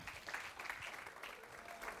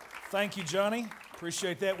Thank you, Johnny.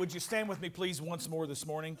 Appreciate that. Would you stand with me, please, once more this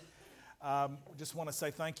morning? Just want to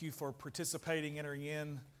say thank you for participating, entering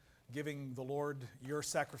in, giving the Lord your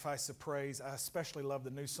sacrifice of praise. I especially love the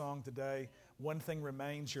new song today. One thing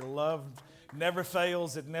remains, your love never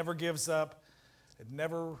fails, it never gives up, it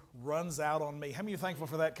never runs out on me. How many of you are thankful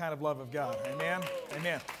for that kind of love of God? Amen?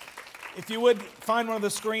 Amen. If you would, find one of the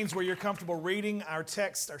screens where you're comfortable reading. Our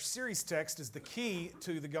text, our series text, is the key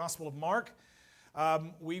to the Gospel of Mark.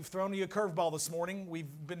 We've thrown you a curveball this morning.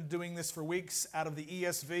 We've been doing this for weeks out of the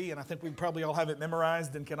ESV, and I think we probably all have it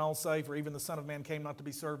memorized and can all say, for even the Son of Man came not to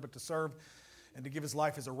be served, but to serve, and to give his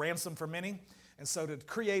life as a ransom for many. And so to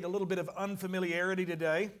create a little bit of unfamiliarity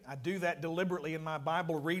today, I do that deliberately in my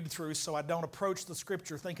Bible read-through so I don't approach the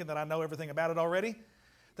Scripture thinking that I know everything about it already,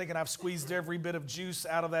 thinking I've squeezed every bit of juice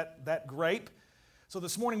out of that grape. So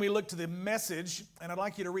this morning we look to the message, and I'd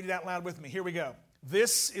like you to read it out loud with me. Here we go.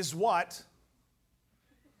 This is what...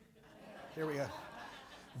 Here we go.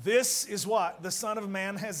 This is what the Son of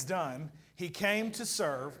Man has done. He came to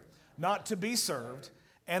serve, not to be served,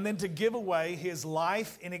 and then to give away his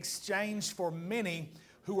life in exchange for many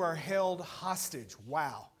who are held hostage.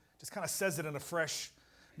 Wow. Just kind of says it in a fresh,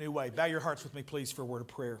 new way. Bow your hearts with me, please, for a word of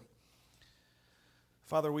prayer.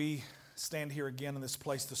 Father, we stand here again in this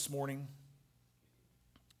place this morning.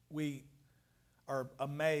 We are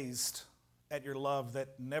amazed at your love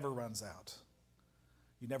that never runs out.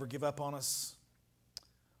 You never give up on us.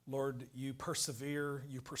 Lord, you persevere,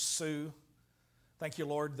 you pursue. Thank you,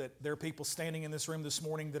 Lord, that there are people standing in this room this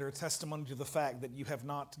morning that are a testimony to the fact that you have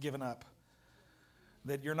not given up.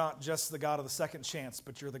 That you're not just the God of the second chance,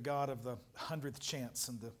 but you're the God of the 100th chance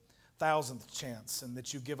and the 1,000th chance, and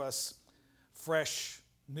that you give us fresh,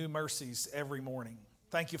 new mercies every morning.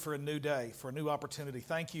 Thank you for a new day, for a new opportunity.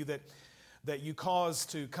 Thank you that you cause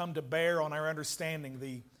to come to bear on our understanding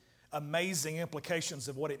the amazing implications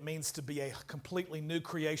of what it means to be a completely new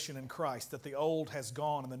creation in Christ, that the old has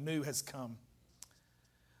gone and the new has come.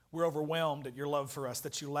 We're overwhelmed at your love for us,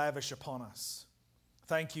 that you lavish upon us.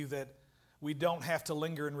 Thank you that we don't have to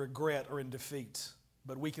linger in regret or in defeat,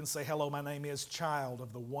 but we can say, hello, my name is child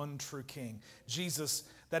of the one true King. Jesus,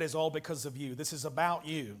 that is all because of you. This is about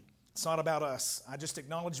you. It's not about us. I just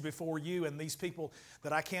acknowledge before you and these people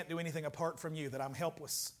that I can't do anything apart from you, that I'm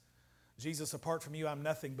helpless. Jesus, apart from you, I'm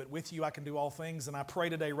nothing, but with you I can do all things. And I pray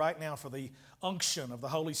today right now for the unction of the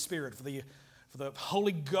Holy Spirit, for the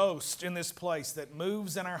Holy Ghost in this place that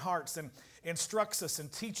moves in our hearts and instructs us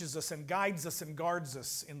and teaches us and guides us and guards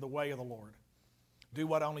us in the way of the Lord. Do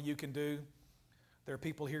what only you can do. There are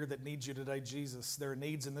people here that need you today, Jesus. There are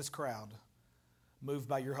needs in this crowd. Moved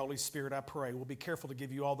by your Holy Spirit, I pray. We'll be careful to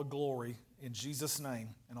give you all the glory in Jesus' name.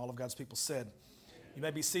 And all of God's people said. You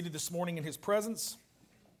may be seated this morning in his presence.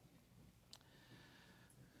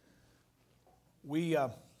 We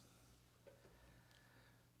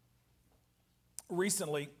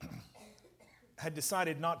recently had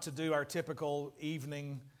decided not to do our typical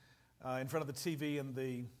evening in front of the TV in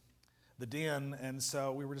the den, and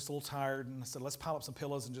so we were just a little tired, and I said, let's pile up some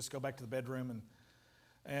pillows and just go back to the bedroom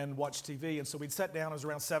and watch TV. And so we'd sat down. It was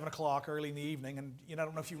around 7 o'clock early in the evening, and I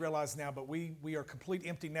don't know if you realize now, but we are complete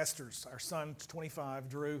empty nesters. Our son, 25,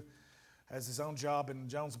 Drew, has his own job in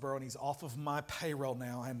Jonesboro, and he's off of my payroll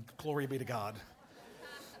now, and glory be to God.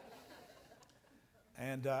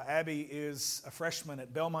 And Abby is a freshman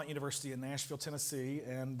at Belmont University in Nashville, Tennessee,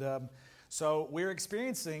 and so we're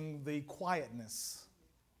experiencing the quietness.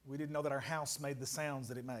 We didn't know that our house made the sounds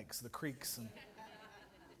that it makes, the creaks and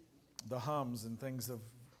the hums and things of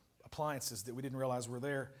appliances that we didn't realize were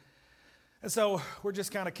there. And so we're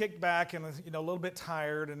just kind of kicked back and a little bit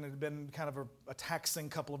tired, and it had been kind of a taxing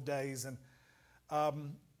couple of days, and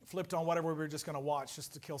flipped on whatever we were just going to watch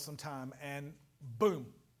just to kill some time, and boom,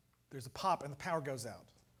 there's a pop and the power goes out.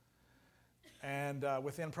 And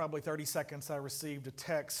within probably 30 seconds, I received a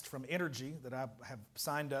text from Energy that I have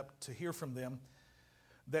signed up to hear from them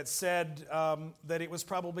that said that it was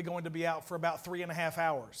probably going to be out for about 3.5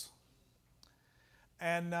 hours.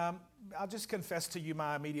 And I'll just confess to you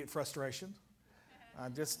my immediate frustration.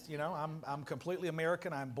 I'm completely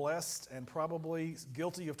American. I'm blessed and probably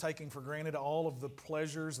guilty of taking for granted all of the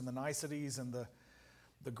pleasures and the niceties and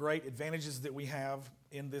the great advantages that we have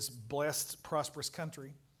in this blessed, prosperous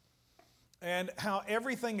country. And how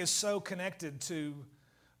everything is so connected to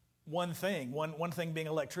one thing being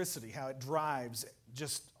electricity, how it drives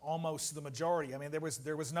just almost the majority. I mean, there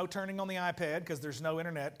was no turning on the iPad because there's no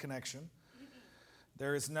internet connection.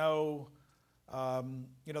 There is no,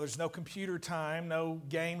 there's no computer time, no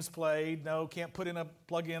games played, can't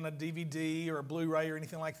plug in a DVD or a Blu-ray or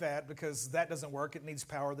anything like that because that doesn't work. It needs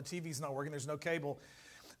power. The TV's not working. There's no cable.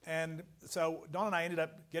 And so Dawn and I ended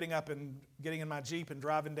up getting up and getting in my Jeep and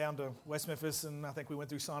driving down to West Memphis, and I think we went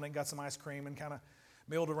through Sonic, got some ice cream, and kind of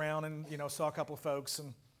milled around and, saw a couple of folks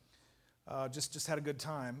and just had a good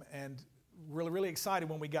time. And really, really excited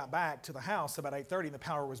when we got back to the house about 8:30 and the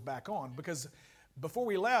power was back on, because before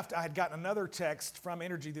we left, I had gotten another text from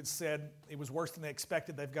Energy that said it was worse than they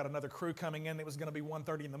expected. They've got another crew coming in. It was going to be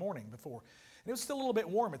 1:30 in the morning before. And it was still a little bit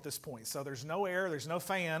warm at this point, so there's no air, there's no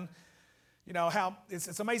fan. How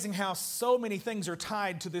it's amazing how so many things are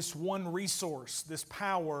tied to this one resource, this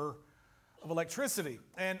power of electricity.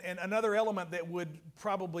 And another element that would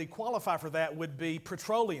probably qualify for that would be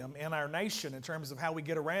petroleum in our nation in terms of how we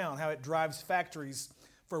get around, how it drives factories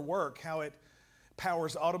for work, how it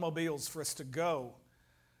powers automobiles for us to go.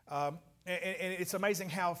 And it's amazing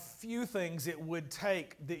how few things it would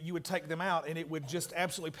take that you would take them out and it would just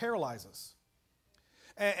absolutely paralyze us.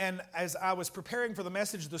 And as I was preparing for the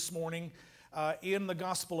message this morning, in the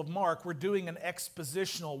Gospel of Mark, we're doing an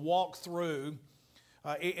expositional walkthrough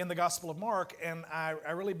in the Gospel of Mark, and I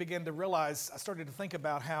really began to realize, I started to think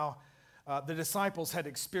about how the disciples had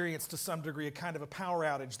experienced to some degree a kind of a power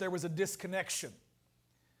outage. There was a disconnection,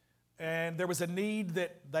 and there was a need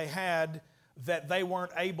that they had that they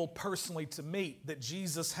weren't able personally to meet, that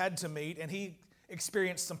Jesus had to meet, and he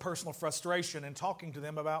experienced some personal frustration in talking to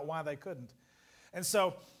them about why they couldn't. And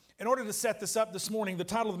so, in order to set this up this morning, the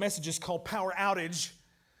title of the message is called Power Outage.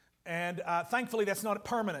 And thankfully, that's not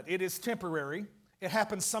permanent. It is temporary. It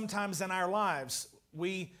happens sometimes in our lives.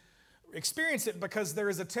 We experience it because there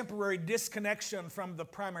is a temporary disconnection from the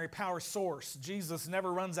primary power source. Jesus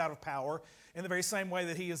never runs out of power in the very same way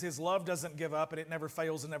that his love doesn't give up and it never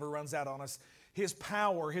fails and never runs out on us. His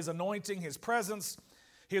power, his anointing, his presence,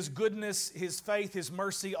 his goodness, his faith, his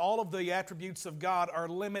mercy, all of the attributes of God are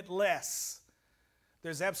limitless.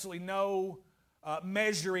 There's absolutely no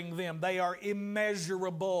measuring them. They are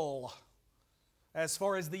immeasurable. As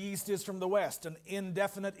far as the east is from the west, an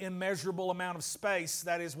indefinite, immeasurable amount of space.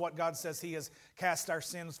 That is what God says he has cast our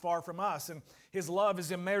sins far from us. And his love is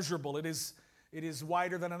immeasurable. It is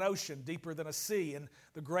wider than an ocean, deeper than a sea. And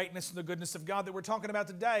the greatness and the goodness of God that we're talking about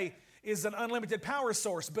today is an unlimited power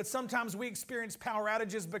source. But sometimes we experience power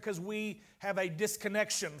outages because we have a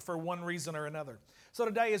disconnection for one reason or another. So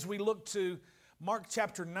today, as we look to Mark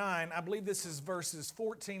chapter 9, I believe this is verses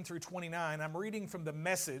 14 through 29. I'm reading from the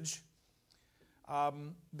Message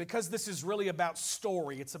because this is really about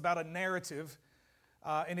story. It's about a narrative,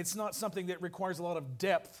 and it's not something that requires a lot of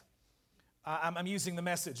depth. I'm using the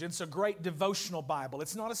Message. It's a great devotional Bible.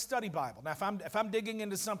 It's not a study Bible. Now, if I'm digging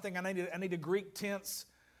into something, I need a Greek tense,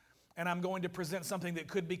 and I'm going to present something that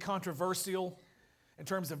could be controversial in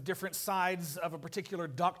terms of different sides of a particular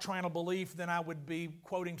doctrinal belief, then I would be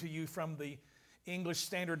quoting to you from the English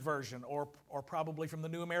Standard Version or probably from the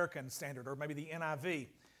New American Standard or maybe the NIV.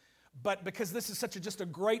 But because this is just a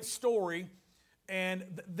great story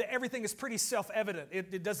and everything is pretty self-evident,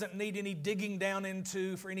 it doesn't need any digging down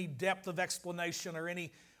into for any depth of explanation or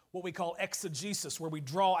any what we call exegesis where we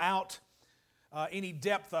draw out any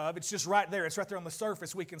depth of. It's just right there. It's right there on the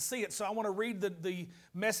surface. We can see it. So I want to read the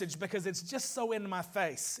Message because it's just so in my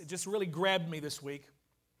face. It just really grabbed me this week.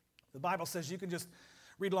 The Bible says you can just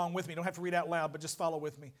read along with me. You don't have to read out loud, but just follow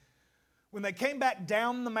with me. When they came back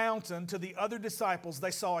down the mountain to the other disciples,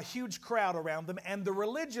 they saw a huge crowd around them and the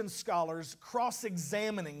religion scholars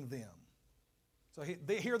cross-examining them. So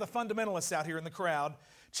here are the fundamentalists out here in the crowd,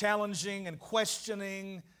 challenging and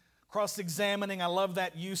questioning, cross-examining. I love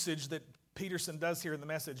that usage that Peterson does here in the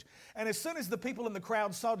Message. And as soon as the people in the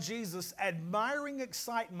crowd saw Jesus, admiring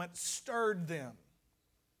excitement stirred them.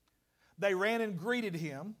 They ran and greeted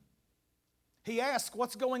him. He asked,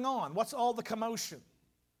 "What's going on? What's all the commotion?"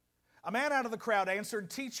 A man out of the crowd answered,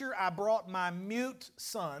 "Teacher, I brought my mute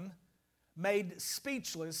son, made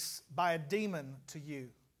speechless by a demon, to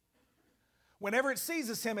you. Whenever it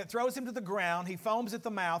seizes him, it throws him to the ground. He foams at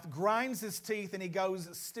the mouth, grinds his teeth, and he goes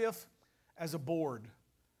stiff as a board.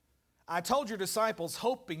 I told your disciples,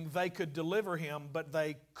 hoping they could deliver him, but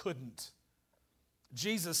they couldn't."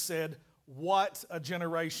 Jesus said, "What a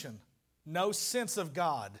generation. No sense of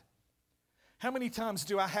God." How many times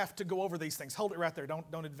do I have to go over these things? Hold it right there.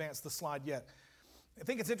 Don't advance the slide yet. I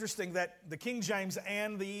think it's interesting that the King James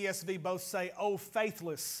and the ESV both say, "Oh,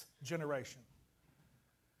 faithless generation."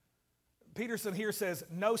 Peterson here says,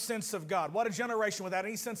 "No sense of God." What a generation without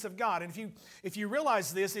any sense of God. And if you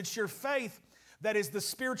realize this, it's your faith that is the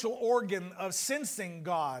spiritual organ of sensing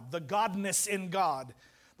God, the godness in God.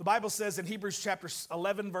 The Bible says in Hebrews chapter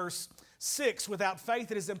 11, verse 6, without faith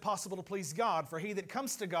it is impossible to please God, for he that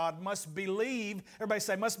comes to God must believe, everybody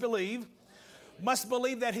say must believe Must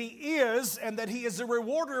believe that He is, and that He is a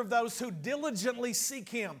rewarder of those who diligently seek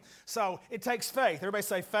Him. So it takes faith. Everybody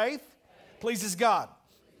say faith pleases God.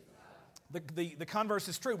 The converse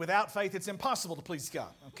is true. Without faith, it's impossible to please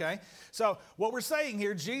God, okay? So what we're saying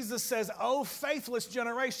here, Jesus says, oh, faithless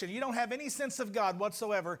generation, you don't have any sense of God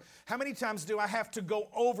whatsoever. How many times do I have to go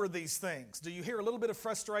over these things? Do you hear a little bit of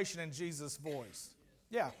frustration in Jesus' voice?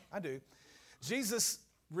 Yeah, I do. Jesus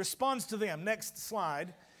responds to them. Next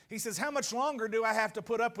slide. He says, how much longer do I have to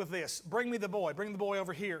put up with this? Bring me the boy. Bring the boy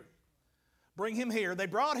over here. Bring him here. They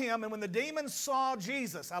brought him, and when the demons saw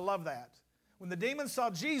Jesus, I love that. When the demons saw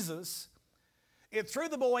Jesus, it threw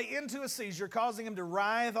the boy into a seizure, causing him to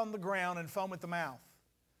writhe on the ground and foam at the mouth.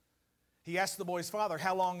 He asked the boy's father,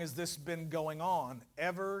 how long has this been going on?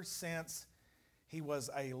 Ever since he was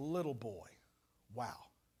a little boy. Wow.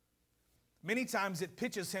 Many times it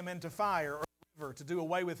pitches him into fire or river to do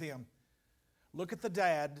away with him. Look at the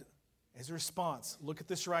dad as a response. Look at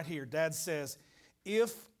this right here. Dad says,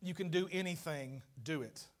 if you can do anything, do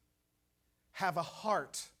it. Have a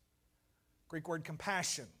heart. Greek word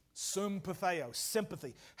compassion. Sympatheo,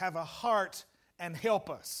 sympathy. Have a heart and help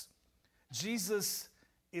us. Jesus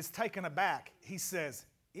is taken aback. He says,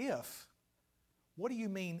 if? What do you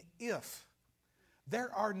mean if? There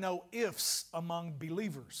are no ifs among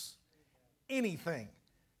believers. Anything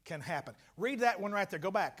can happen. Read that one right there.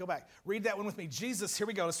 Go back. Read that one with me. Jesus, here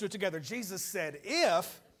we go. Let's do it together. Jesus said,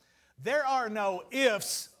 if there are no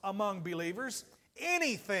ifs among believers,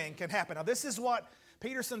 anything can happen. Now this is what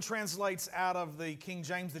Peterson translates out of the King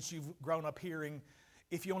James that you've grown up hearing.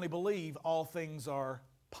 If you only believe, all things are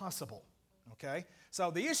possible. Okay? So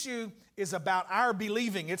the issue is about our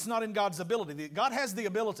believing. It's not in God's ability. God has the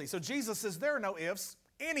ability. So Jesus says there are no ifs.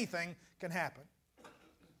 Anything can happen.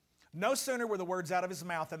 No sooner were the words out of his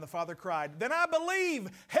mouth than the father cried, then I believe,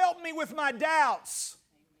 help me with my doubts.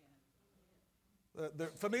 The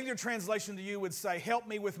familiar translation to you would say, help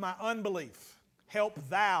me with my unbelief. Help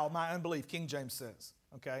thou my unbelief, King James says.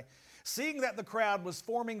 Okay? Seeing that the crowd was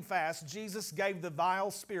forming fast, Jesus gave the vile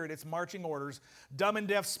spirit its marching orders. Dumb and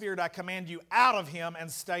deaf spirit, I command you out of him and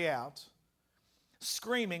stay out.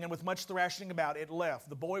 Screaming and with much thrashing about, it left.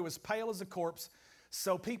 The boy was pale as a corpse,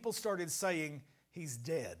 so people started saying, he's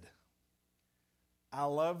dead. I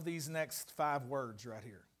love these next 5 words right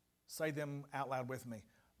here. Say them out loud with me.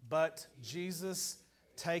 But Jesus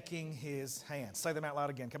taking his hand. Say them out loud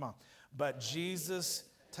again. Come on. But Jesus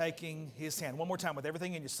taking his hand. One more time with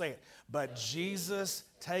everything in you. Say it. But Jesus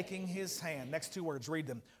taking his hand. Next 2 words. Read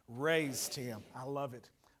them. Raised him. I love it.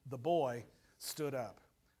 The boy stood up.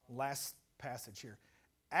 Last passage here.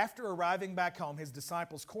 After arriving back home, his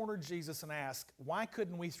disciples cornered Jesus and asked, why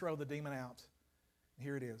couldn't we throw the demon out?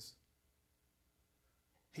 Here it is.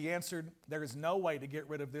 He answered, there is no way to get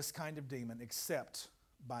rid of this kind of demon except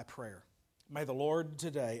by prayer. May the Lord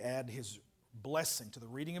today add his blessing to the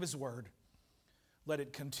reading of his word. Let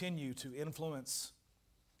it continue to influence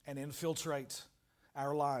and infiltrate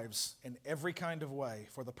our lives in every kind of way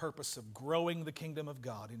for the purpose of growing the kingdom of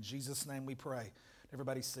God. In Jesus' name we pray.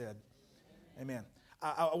 Everybody said, amen.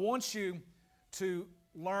 I want you to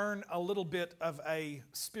learn a little bit of a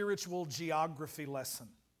spiritual geography lesson.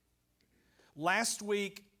 Last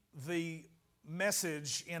week, the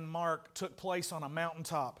message in Mark took place on a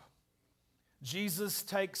mountaintop. Jesus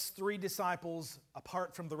takes 3 disciples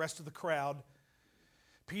apart from the rest of the crowd,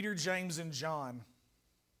 Peter, James, and John.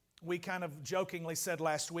 We kind of jokingly said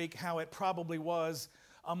last week how it probably was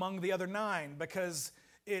among the other 9 because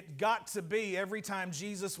it got to be every time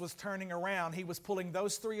Jesus was turning around, he was pulling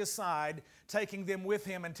those 3 aside, taking them with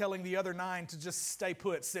him and telling the other 9 to just stay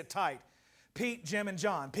put, sit tight. Pete, Jim, and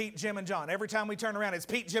John. Pete, Jim, and John. Every time we turn around, it's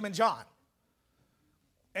Pete, Jim, and John.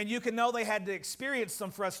 And you can know they had to experience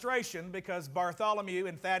some frustration because Bartholomew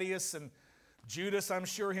and Thaddeus and Judas, I'm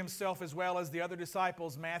sure himself as well as the other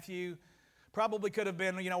disciples, Matthew, probably could have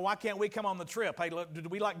been, why can't we come on the trip? Hey, look, did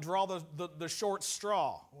we draw the short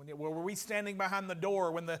straw? Were we standing behind the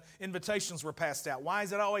door when the invitations were passed out? Why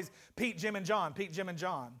is it always Pete, Jim, and John? Pete, Jim, and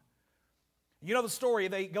John. You know the story.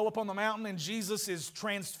 They go up on the mountain and Jesus is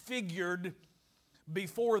transfigured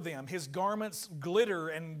before them. His garments glitter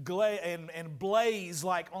and blaze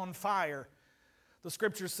like on fire. The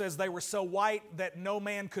scripture says they were so white that no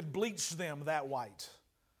man could bleach them that white.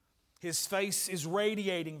 His face is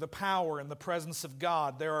radiating the power and the presence of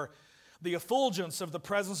God. There are the effulgence of the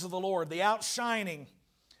presence of the Lord, the outshining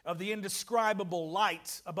of the indescribable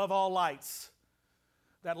light above all lights.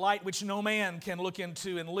 That light which no man can look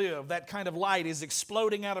into and live. That kind of light is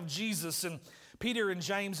exploding out of Jesus, and Peter and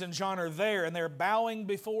James and John are there, and they're bowing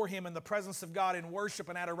before him in the presence of God in worship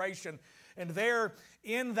and adoration. And there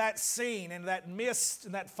in that scene, in that mist,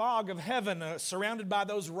 in that fog of heaven, surrounded by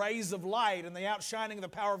those rays of light and the outshining of the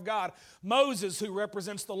power of God, Moses, who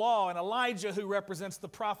represents the law, and Elijah, who represents the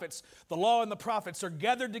prophets, the law and the prophets, are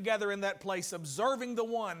gathered together in that place, observing the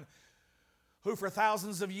one who for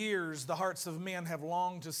thousands of years the hearts of men have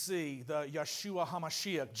longed to see, the Yeshua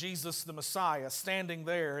HaMashiach, Jesus the Messiah, standing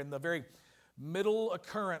there in the very middle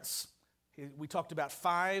occurrence. We talked about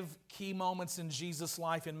 5 key moments in Jesus'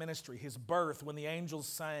 life and ministry. His birth, when the angels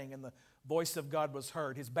sang and the voice of God was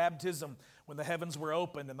heard. His baptism, when the heavens were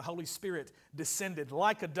opened and the Holy Spirit descended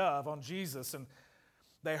like a dove on Jesus. And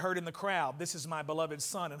they heard in the crowd, "This is my beloved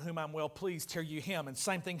Son, in whom I'm well pleased. Hear you him." And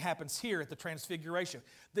same thing happens here at the Transfiguration.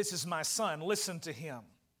 "This is my Son, listen to him."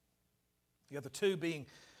 The other 2 being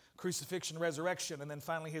crucifixion, resurrection, and then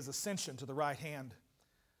finally his ascension to the right hand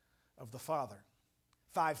of the Father.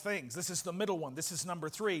 5 things. This is the middle one. This is number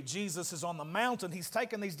 3. Jesus is on the mountain. He's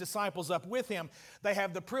taken these disciples up with him. They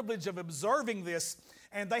have the privilege of observing this,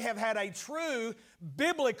 and they have had a true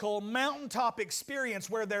biblical mountaintop experience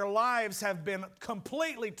where their lives have been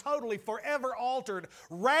completely, totally, forever altered,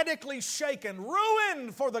 radically shaken,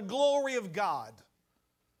 ruined for the glory of God.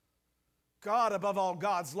 God above all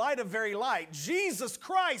gods, light of very light. Jesus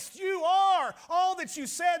Christ, you are all that you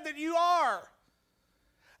said that you are.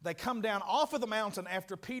 They come down off of the mountain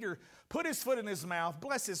after Peter put his foot in his mouth,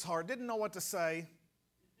 bless his heart, didn't know what to say.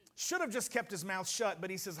 Should have just kept his mouth shut, but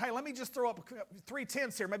he says, "Hey, let me just throw up 3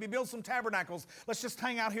 tents here, maybe build some tabernacles. Let's just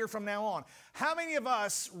hang out here from now on." How many of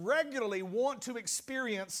us regularly want to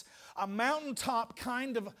experience a mountaintop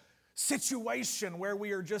kind of situation where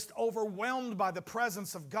we are just overwhelmed by the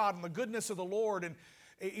presence of God and the goodness of the Lord, and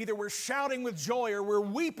either we're shouting with joy or we're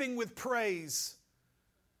weeping with praise?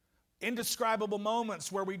 Indescribable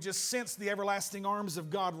moments where we just sense the everlasting arms of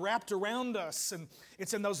God wrapped around us. And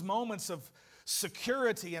it's in those moments of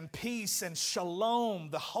security and peace and shalom,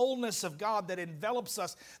 the wholeness of God that envelops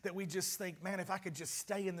us, that we just think, man, if I could just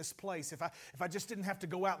stay in this place, if I just didn't have to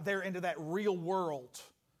go out there into that real world.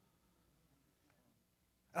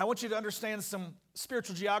 And I want you to understand some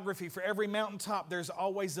spiritual geography. For every mountaintop, there's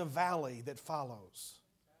always a valley that follows.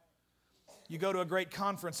 You go to a great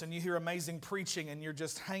conference and you hear amazing preaching and you're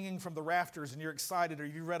just hanging from the rafters and you're excited, or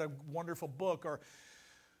you read a wonderful book, or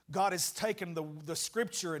God has taken the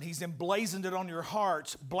scripture and He's emblazoned it on your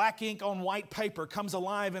heart. Black ink on white paper comes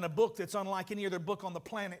alive in a book that's unlike any other book on the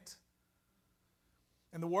planet.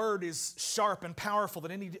 And the word is sharp and powerful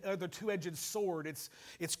than any other two-edged sword.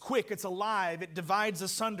 It's quick, it's alive, it divides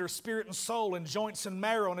asunder spirit and soul and joints and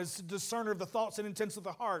marrow, and is a discerner of the thoughts and intents of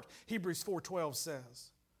the heart, Hebrews 4:12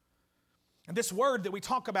 says. And this word that we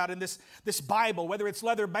talk about in this Bible, whether it's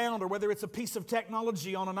leather bound or whether it's a piece of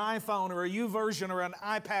technology on an iPhone or a YouVersion or an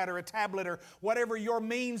iPad or a tablet or whatever your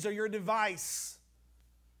means or your device,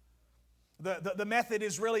 the method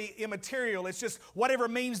is really immaterial. It's just whatever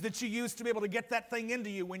means that you use to be able to get that thing into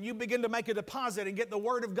you. When you begin to make a deposit and get the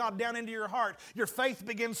Word of God down into your heart, your faith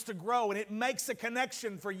begins to grow and it makes a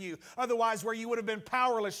connection for you. Otherwise, where you would have been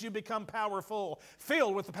powerless, you become powerful,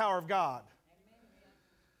 filled with the power of God.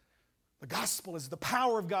 The gospel is the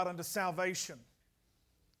power of God unto salvation.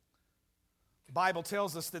 The Bible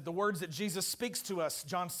tells us that the words that Jesus speaks to us,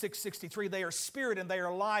 John 6:63, they are spirit and they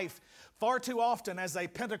are life. Far too often as a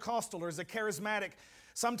Pentecostal or as a charismatic,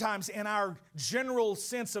 sometimes in our general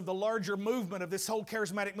sense of the larger movement of this whole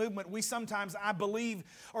charismatic movement, we sometimes, I believe,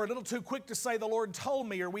 are a little too quick to say the Lord told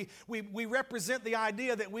me, or we represent the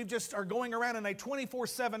idea that we just are going around in a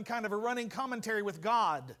 24/7 kind of a running commentary with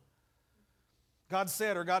God. God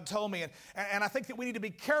said or God told me. And I think that we need to be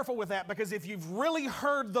careful with that, because if you've really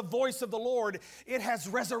heard the voice of the Lord, it has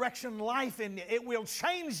resurrection life in it. It will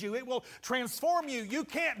change you. It will transform you. You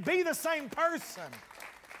can't be the same person.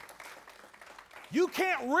 You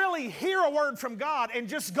can't really hear a word from God and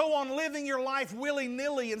just go on living your life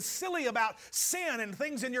willy-nilly and silly about sin and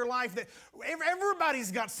things in your life that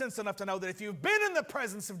everybody's got sense enough to know that if you've been in the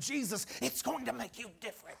presence of Jesus, it's going to make you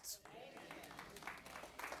different.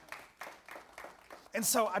 And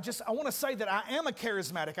so I want to say that I am a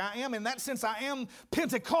charismatic. I am, in that sense, I am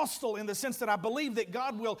Pentecostal in the sense that I believe that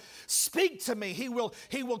God will speak to me. He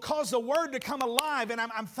will cause the word to come alive, and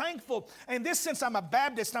I'm thankful. In this sense, I'm a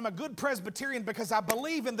Baptist. I'm a good Presbyterian because I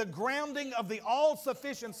believe in the grounding of the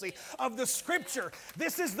all-sufficiency of the Scripture.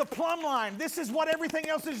 This is the plumb line. This is what everything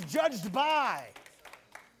else is judged by.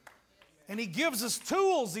 And he gives us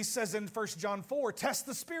tools, he says in 1 John 4, test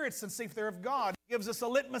the spirits and see if they're of God. He gives us a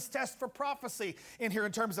litmus test for prophecy in here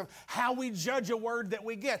in terms of how we judge a word that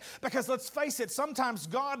we get. Because let's face it, sometimes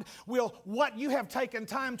God will, what you have taken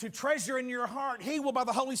time to treasure in your heart, He will by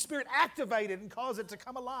the Holy Spirit activate it and cause it to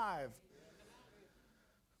come alive.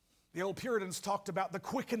 The old Puritans talked about the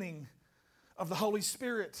quickening of the Holy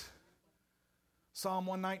Spirit. Psalm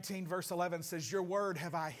 119 verse 11 says, your word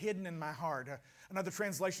have I hidden in my heart. Another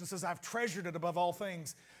translation says, I've treasured it above all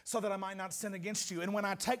things so that I might not sin against you. And when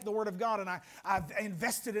I take the word of God and I've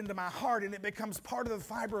invested into my heart and it becomes part of the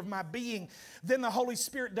fiber of my being, then the Holy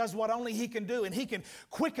Spirit does what only He can do. And He can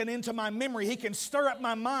quicken into my memory. He can stir up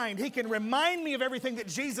my mind. He can remind me of everything that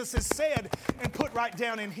Jesus has said and put right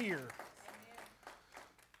down in here.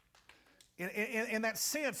 In that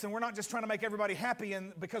sense, and we're not just trying to make everybody happy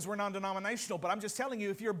because we're non-denominational, but I'm just telling you,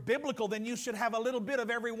 if you're biblical, then you should have a little bit of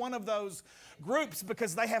every one of those groups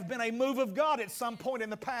because they have been a move of God at some point in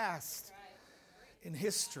the past, in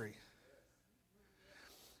history.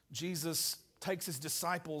 Jesus takes His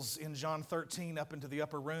disciples in John 13 up into the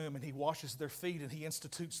upper room and He washes their feet and He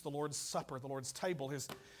institutes the Lord's Supper, the Lord's table, His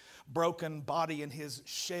broken body and His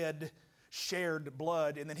shared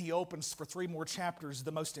blood, and then He opens for 3 more chapters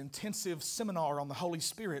the most intensive seminar on the Holy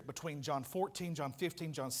Spirit between John 14, John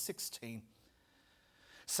 15, John 16.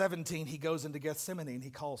 17, He goes into Gethsemane and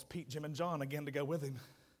He calls Pete, Jim, and John again to go with Him.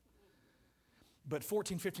 But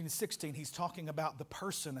 14, 15, and 16, He's talking about the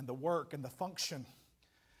person and the work and the function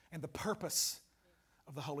and the purpose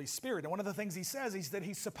of the Holy Spirit. And one of the things He says is that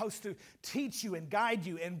He's supposed to teach you and guide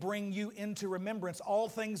you and bring you into remembrance all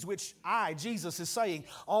things which Jesus is saying,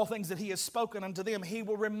 all things that He has spoken unto them. He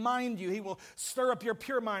will remind you. He will stir up your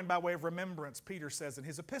pure mind by way of remembrance, Peter says in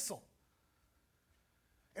his epistle.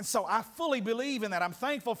 And so I fully believe in that. I'm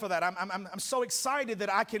thankful for that. I'm so excited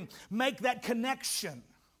that I can make that connection.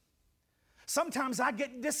 Sometimes I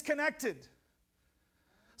get disconnected.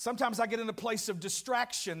 Sometimes I get in a place of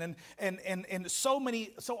distraction and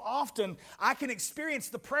so often I can experience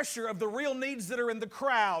the pressure of the real needs that are in the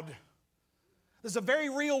crowd. There's a very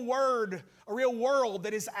real world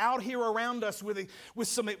that is out here around us with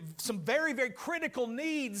some very, very critical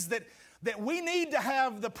needs that we need to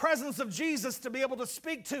have the presence of Jesus to be able to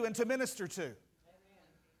speak to and to minister to. Amen.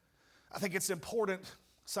 I think it's important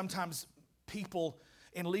sometimes people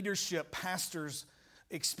in leadership, pastors,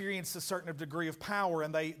 experience a certain degree of power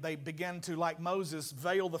and they begin to, like Moses,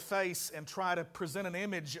 veil the face and try to present an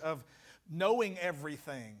image of knowing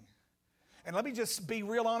everything. And let me just be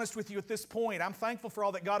real honest with you at this point. I'm thankful for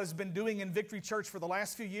all that God has been doing in Victory Church for the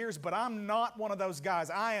last few years, but I'm not one of those guys.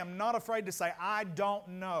 I am not afraid to say, I don't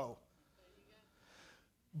know.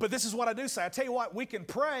 But this is what I do say. I tell you what, we can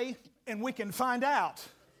pray and we can find out.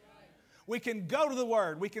 We can go to the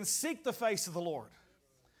Word. We can seek the face of the Lord.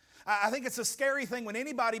 I think it's a scary thing when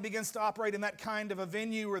anybody begins to operate in that kind of a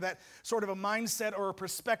venue or that sort of a mindset or a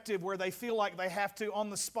perspective where they feel like they have to,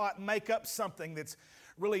 on the spot, make up something that's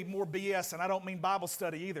really more BS. And I don't mean Bible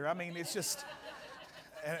study either. I mean, it's just,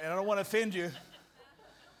 and I don't want to offend you,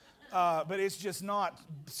 but it's just not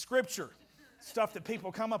Scripture. Stuff that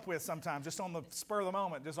people come up with sometimes, just on the spur of the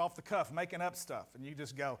moment, just off the cuff, making up stuff. And you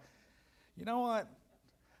just go, you know what?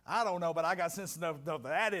 I don't know, but I got sense to know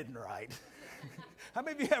that isn't right. How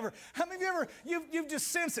many of you ever, you've just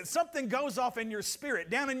sensed it. Something goes off in your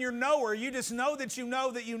spirit, down in your knower. You just know that you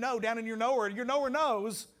know down in your knower. Your knower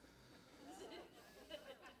knows.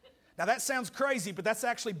 Now that sounds crazy, but that's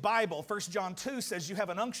actually Bible. 1 John 2 says you have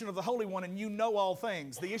an unction of the Holy One and you know all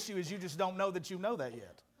things. The issue is you just don't know that you know that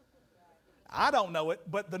yet. I don't know it,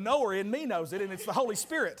 but the knower in me knows it, and it's the Holy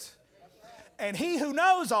Spirit. And He who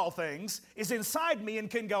knows all things is inside me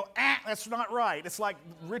and can go, that's not right. It's like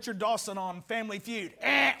Richard Dawson on Family Feud.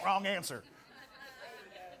 Wrong answer.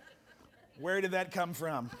 Where did that come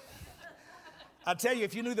from? I tell you,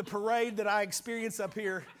 if you knew the parade that I experience up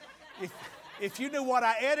here, if you knew what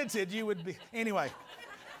I edited, you would be. Anyway,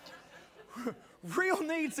 real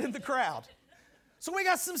needs in the crowd. So we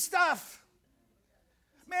got some stuff.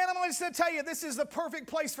 Man, I'm just going to tell you, this is the perfect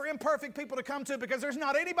place for imperfect people to come to because there's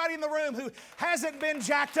not anybody in the room who hasn't been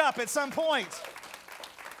jacked up at some point.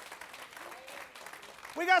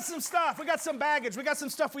 We got some stuff. We got some baggage. We got some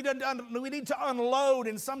stuff we need to unload,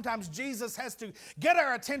 and sometimes Jesus has to get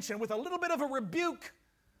our attention with a little bit of a rebuke.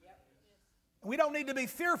 We don't need to be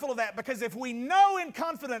fearful of that because if we know in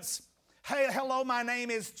confidence, hey, hello, my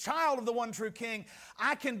name is child of the one true King,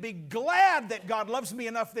 I can be glad that God loves me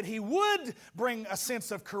enough that He would bring a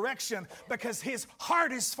sense of correction because His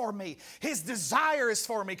heart is for me. His desire is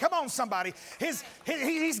for me. Come on, somebody.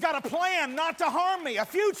 He's got a plan not to harm me, a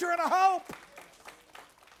future and a hope.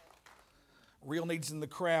 real needs in the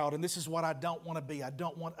crowd. And this is what I don't want to be. I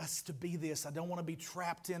don't want us to be this. I don't want to be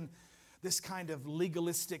trapped in this kind of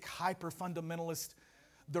legalistic, hyper-fundamentalist,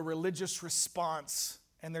 the religious response.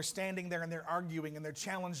 And they're standing there and they're arguing and they're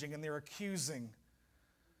challenging and they're accusing.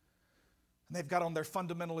 And they've got on their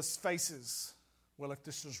fundamentalist faces, well, if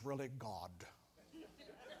this is really God.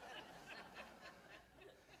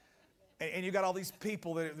 And you got all these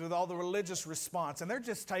people that, with all the religious response, and they're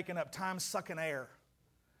just taking up time, sucking air.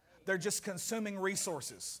 They're just consuming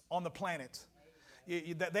resources on the planet.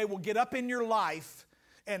 That they will get up in your life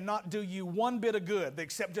and not do you one bit of good,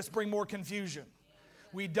 except just bring more confusion.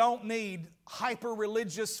 We don't need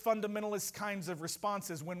hyper-religious, fundamentalist kinds of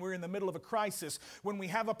responses when we're in the middle of a crisis, when we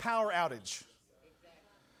have a power outage.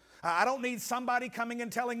 I don't need somebody coming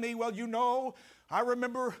and telling me, well, you know, I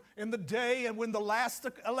remember in the day and when the last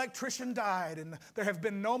electrician died and there have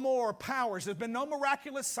been no more powers. There's been no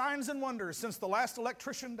miraculous signs and wonders since the last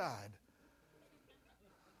electrician died.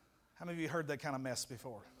 How many of you heard that kind of mess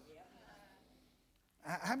before?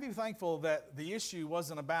 How many of you thankful that the issue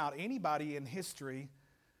wasn't about anybody in history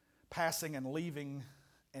passing and leaving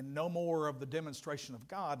and no more of the demonstration of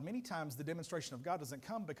God? Many times the demonstration of God doesn't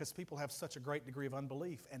come because people have such a great degree of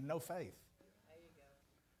unbelief and no faith.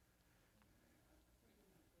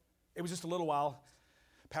 It was just a little while,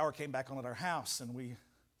 power came back on at our house, and we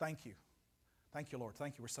thank you. Thank you, Lord.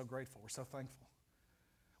 Thank you. We're so grateful. We're so thankful.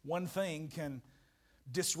 One thing can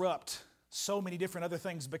disrupt so many different other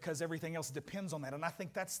things because everything else depends on that. And I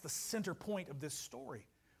think that's the center point of this story.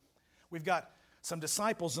 We've got some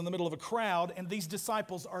disciples in the middle of a crowd, and these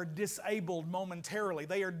disciples are disabled momentarily.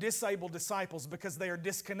 They are disabled disciples because they are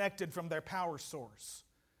disconnected from their power source.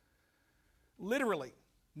 Literally,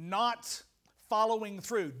 not following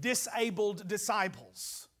through. Disabled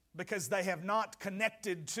disciples because they have not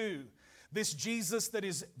connected to this Jesus that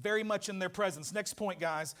is very much in their presence. Next point,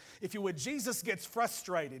 guys. If you would, Jesus gets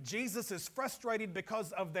frustrated. Jesus is frustrated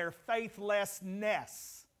because of their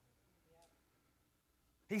faithlessness.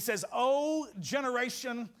 He says, "O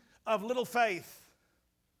generation of little faith."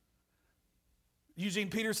 Eugene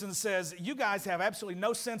Peterson says, "You guys have absolutely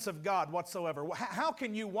no sense of God whatsoever. How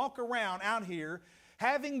can you walk around out here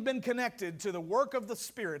having been connected to the work of the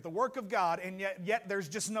Spirit, the work of God, and yet there's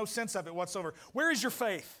just no sense of it whatsoever? Where is your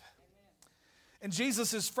faith?" And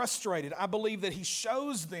Jesus is frustrated. I believe that he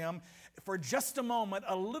shows them for just a moment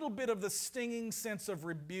a little bit of the stinging sense of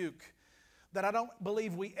rebuke that I don't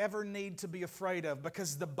believe we ever need to be afraid of,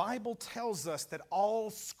 because the Bible tells us that all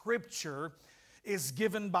Scripture is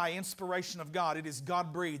given by inspiration of God. It is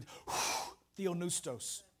God-breathed.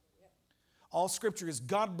 Theopneustos. All Scripture is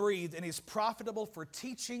God-breathed and is profitable for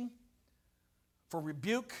teaching, for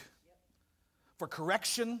rebuke, for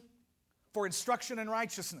correction, for instruction in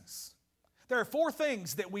righteousness. There are 4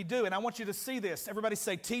 things that we do, and I want you to see this. Everybody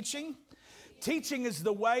say teaching. Teaching is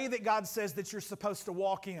the way that God says that you're supposed to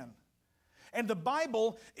walk in. And the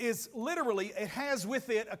Bible is literally, it has with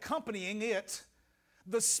it, accompanying it,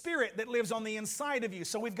 the Spirit that lives on the inside of you.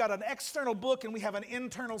 So we've got an external book and we have an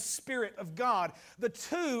internal Spirit of God. The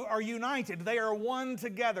two are united. They are one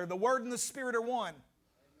together. The Word and the Spirit are one.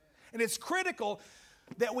 And it's critical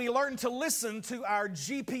that we learn to listen to our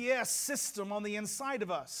GPS system on the inside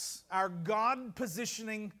of us, our God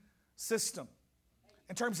positioning system,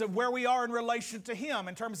 in terms of where we are in relation to Him,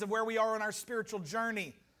 in terms of where we are on our spiritual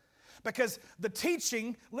journey. Because the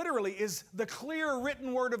teaching literally is the clear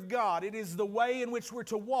written Word of God. It is the way in which we're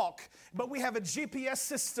to walk. But we have a GPS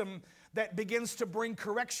system that begins to bring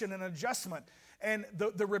correction and adjustment. And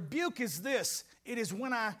the rebuke is this. It is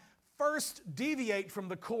when I first deviate from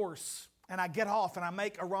the course and I get off and I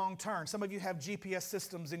make a wrong turn. Some of you have GPS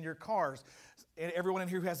systems in your cars. Everyone in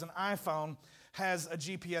here who has an iPhone has a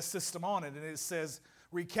GPS system on it. And it says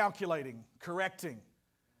recalculating, correcting.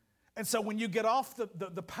 And so when you get off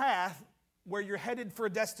the path where you're headed for a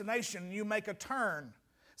destination, you make a turn.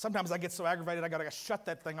 Sometimes I get so aggravated I got to shut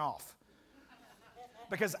that thing off.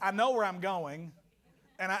 Because I know where I'm going,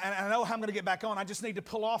 and I know how I'm going to get back on. I just need to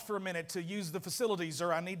pull off for a minute to use the facilities,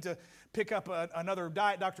 or I need to pick up another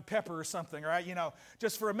Diet Dr. Pepper or something, right?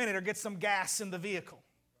 Just for a minute, or get some gas in the vehicle.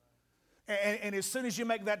 And as soon as you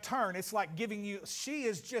make that turn, it's like giving you, she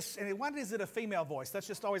is just, and why is it a female voice? That's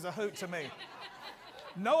just always a hoot to me.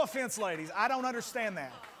 No offense, ladies. I don't understand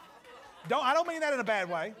that. I don't mean that in a bad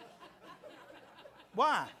way.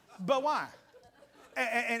 Why? But why?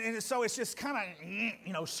 And so it's just kind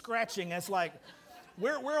of, scratching. It's like,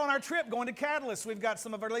 we're on our trip going to Catalyst. We've got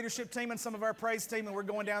some of our leadership team and some of our praise team, and we're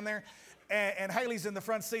going down there. And Haley's in the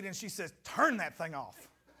front seat, and she says, "Turn that thing off."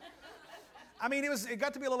 I mean, it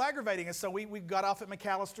got to be a little aggravating. And so we got off at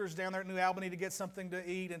McAllister's down there at New Albany to get something to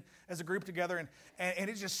eat and as a group together.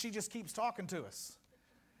 And she just keeps talking to us.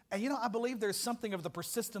 And I believe there's something of the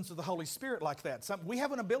persistence of the Holy Spirit like that. We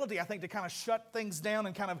have an ability, I think, to kind of shut things down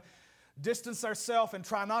and kind of distance ourselves and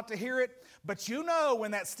try not to hear it. But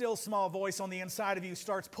when that still small voice on the inside of you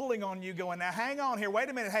starts pulling on you, going, now hang on here, wait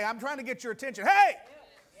a minute, hey, I'm trying to get your attention. Hey!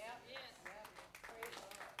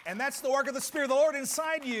 And that's the work of the Spirit of the Lord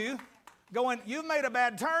inside you, going, you've made a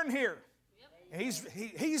bad turn here.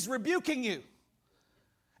 He's rebuking you.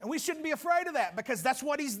 And we shouldn't be afraid of that because that's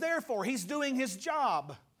what He's there for. He's doing His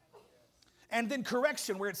job. And then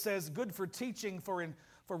correction, where it says good for teaching, for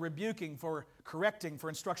rebuking, for correcting, for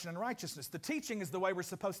instruction in righteousness. The teaching is the way we're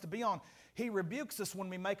supposed to be on. He rebukes us when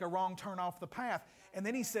we make a wrong turn off the path. And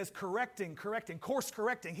then He says correcting, course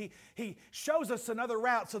correcting. He shows us another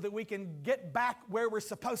route so that we can get back where we're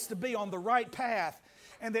supposed to be on the right path.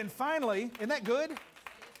 And then finally, isn't that good?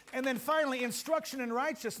 And then finally, instruction in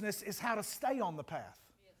righteousness is how to stay on the path.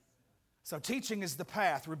 So teaching is the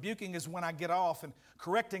path, rebuking is when I get off, and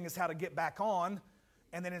correcting is how to get back on,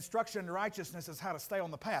 and then instruction in righteousness is how to stay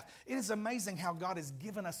on the path. It is amazing how God has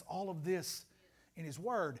given us all of this in His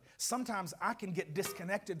Word. Sometimes I can get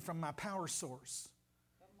disconnected from my power source.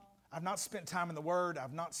 I've not spent time in the Word,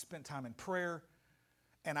 I've not spent time in prayer,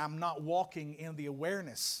 and I'm not walking in the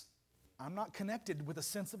awareness. I'm not connected with a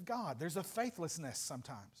sense of God. There's a faithlessness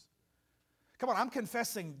sometimes. Come on, I'm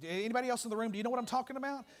confessing. Anybody else in the room, do you know what I'm talking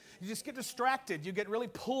about? You just get distracted. You get really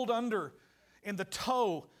pulled under in the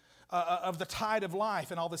tow of the tide of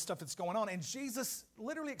life and all this stuff that's going on. And Jesus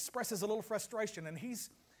literally expresses a little frustration, and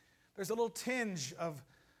there's a little tinge of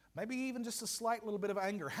maybe even just a slight little bit of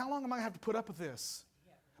anger. How long am I going to have to put up with this?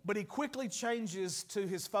 But He quickly changes to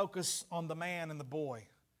His focus on the man and the boy.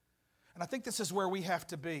 And I think this is where we have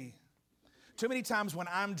to be. Too many times when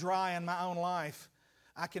I'm dry in my own life,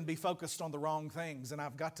 I can be focused on the wrong things, and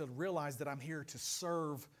I've got to realize that I'm here to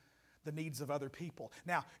serve the needs of other people.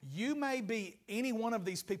 Now, you may be any one of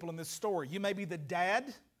these people in this story. You may be the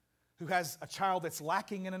dad who has a child that's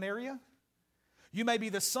lacking in an area. You may be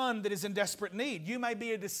the son that is in desperate need. You may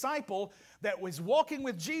be a disciple that was walking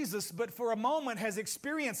with Jesus, but for a moment has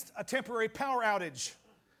experienced a temporary power outage.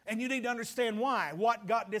 And you need to understand why. What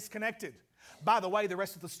got disconnected? By the way, the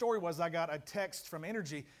rest of the story was I got a text from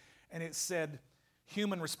Energy, and it said,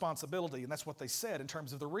 human responsibility, and that's what they said in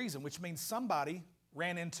terms of the reason, which means somebody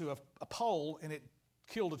ran into a pole and it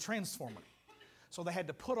killed a transformer. So they had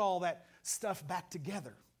to put all that stuff back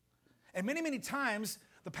together. And many, many times,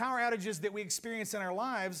 the power outages that we experience in our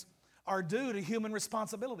lives are due to human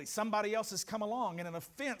responsibility. Somebody else has come along and an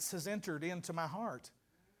offense has entered into my heart.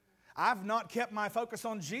 I've not kept my focus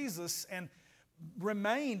on Jesus and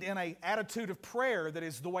remained in an attitude of prayer that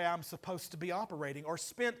is the way I'm supposed to be operating, or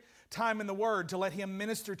spent time in the Word to let Him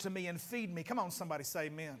minister to me and feed me. Come on, somebody say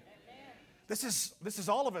amen. Amen. This is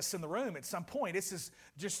all of us in the room at some point. This is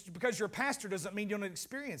just because you're a pastor doesn't mean you don't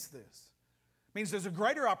experience this. It means there's a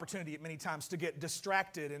greater opportunity at many times to get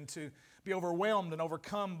distracted and to be overwhelmed and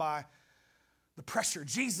overcome by the pressure.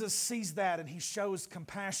 Jesus sees that and He shows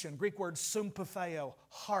compassion. Greek word sympatheo,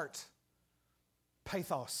 heart,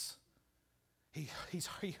 pathos. He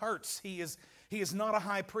hurts. He is not a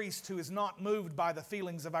high priest who is not moved by the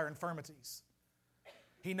feelings of our infirmities.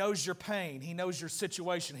 He knows your pain. He knows your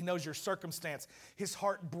situation. He knows your circumstance. His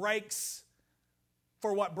heart breaks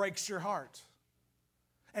for what breaks your heart.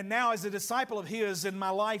 And now as a disciple of His in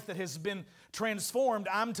my life that has been transformed,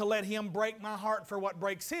 I'm to let Him break my heart for what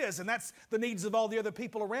breaks His. And that's the needs of all the other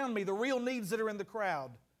people around me, the real needs that are in the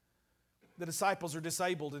crowd. The disciples are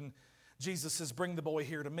disabled, and Jesus says, bring the boy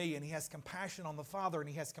here to me. And He has compassion on the father, and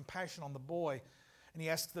He has compassion on the boy. And He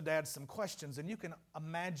asks the dad some questions. And you can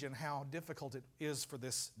imagine how difficult it is for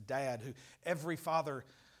this dad who every father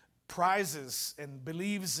prizes and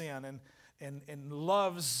believes in and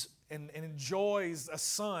loves and enjoys a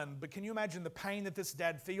son. But can you imagine the pain that this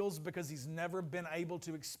dad feels because he's never been able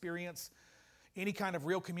to experience any kind of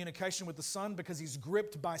real communication with the son because he's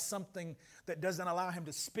gripped by something that doesn't allow him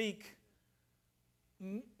to speak?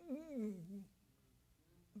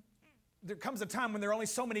 There comes a time when there are only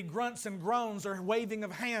so many grunts and groans or waving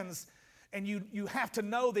of hands, and you have to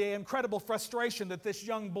know the incredible frustration that this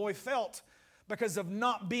young boy felt because of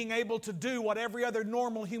not being able to do what every other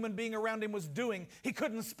normal human being around him was doing. He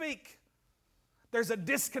couldn't speak. There's a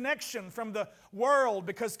disconnection from the world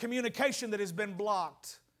because communication that has been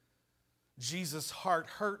blocked. Jesus' heart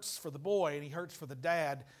hurts for the boy and He hurts for the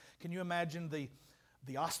dad. Can you imagine the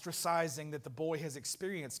ostracizing that the boy has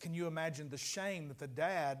experienced? Can you imagine the shame that the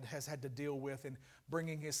dad has had to deal with in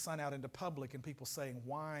bringing his son out into public and people saying,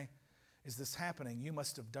 why is this happening? You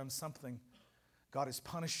must have done something God is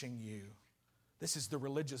punishing you. This is the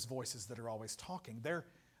religious voices that are always talking. They're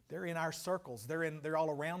in our circles. They're all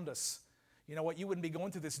around us. You know what? You wouldn't be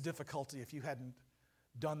going through this difficulty if you hadn't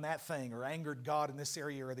done that thing or angered God in this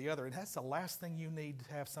area or the other. And that's the last thing you need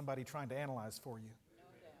to have somebody trying to analyze for you.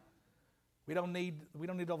 We don't need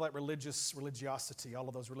all that religiosity, all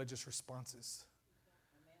of those religious responses.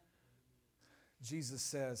 Jesus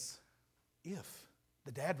says, if.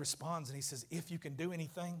 The dad responds and he says, if you can do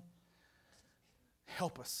anything,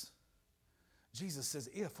 help us. Jesus says,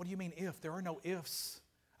 if. What do you mean if? There are no ifs.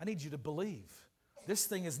 I need you to believe. This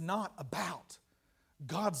thing is not about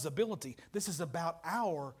God's ability. This is about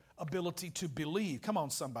our ability to believe. Come on,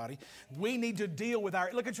 somebody. We need to deal with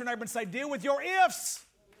look at your neighbor and say, deal with your ifs.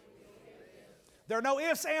 There are no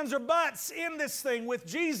ifs, ands, or buts in this thing with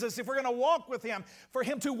Jesus. If we're going to walk with Him, for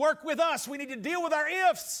Him to work with us, we need to deal with our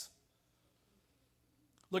ifs.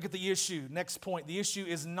 Look at the issue. Next point. The issue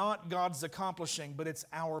is not God's accomplishing, but it's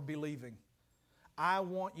our believing. I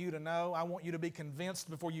want you to know, I want you to be convinced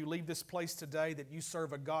before you leave this place today that you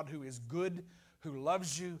serve a God who is good, who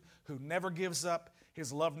loves you, who never gives up.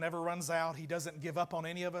 His love never runs out. He doesn't give up on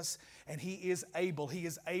any of us. And He is able. He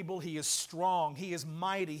is able. He is strong. He is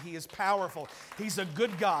mighty. He is powerful. He's a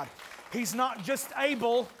good God. He's not just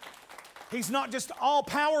able. He's not just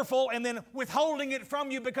all-powerful and then withholding it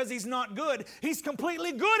from you because He's not good. He's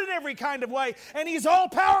completely good in every kind of way, and He's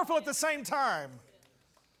all-powerful at the same time.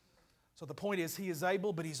 So the point is, He is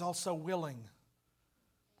able, but He's also willing.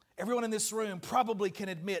 Everyone in this room probably can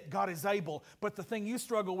admit God is able, but the thing you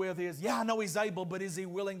struggle with is, yeah, I know He's able, but is He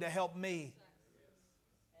willing to help me?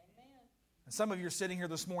 Amen. And some of you are sitting here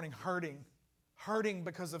this morning hurting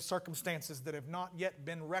because of circumstances that have not yet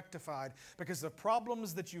been rectified, because of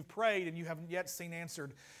problems that you've prayed and you haven't yet seen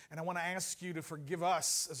answered. And I want to ask you to forgive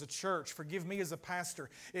us as a church, forgive me as a pastor,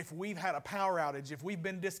 if we've had a power outage, if we've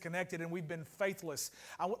been disconnected and we've been faithless.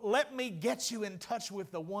 Let me get you in touch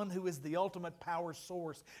with the one who is the ultimate power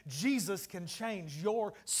source. Jesus can change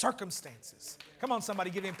your circumstances. Come on, somebody,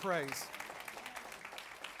 give Him praise.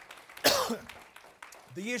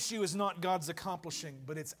 The issue is not God's accomplishing,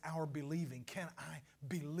 but it's our believing. Can I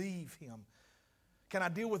believe Him? Can I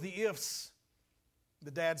deal with the ifs?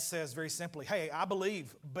 The dad says very simply, hey, I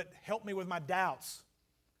believe, but help me with my doubts.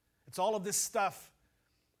 It's all of this stuff.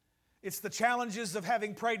 It's the challenges of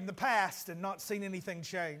having prayed in the past and not seen anything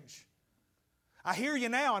change. I hear you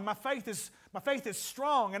now, and my faith is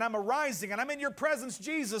strong, and I'm arising, and I'm in your presence,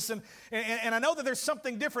 Jesus, and I know that there's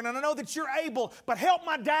something different, and I know that you're able, but help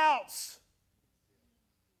my doubts.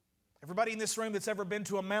 Everybody in this room that's ever been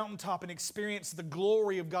to a mountaintop and experienced the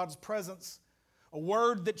glory of God's presence, a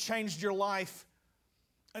word that changed your life,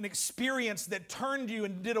 an experience that turned you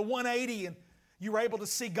and did a 180, and you were able to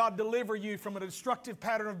see God deliver you from a destructive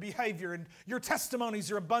pattern of behavior, and your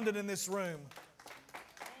testimonies are abundant in this room.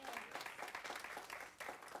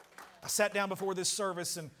 I sat down before this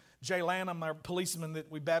service, and Jay Lanham, our policeman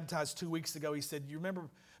that we baptized 2 weeks ago, he said, you remember,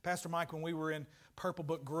 Pastor Mike, when we were in Purple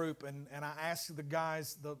Book group, and I asked the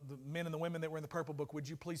guys, the men and the women that were in the Purple Book, would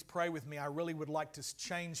you please pray with me? I really would like to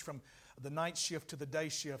change from the night shift to the day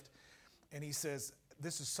shift. And he says,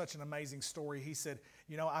 this is such an amazing story. He said,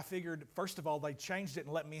 you know, I figured, first of all, they changed it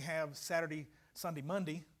and let me have Saturday, Sunday,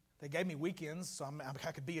 Monday. They gave me weekends, so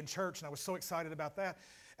I could be in church, and I was so excited about that.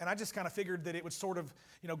 And I just kind of figured that it would sort of,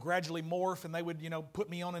 gradually morph, and they would,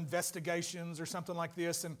 put me on investigations or something like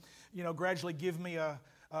this, and, gradually give me a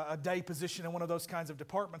day position in one of those kinds of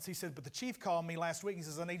departments. He said, but the chief called me last week. He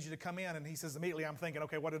says, I need you to come in. And he says, immediately I'm thinking,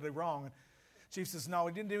 okay, what did I do wrong? And chief says, no,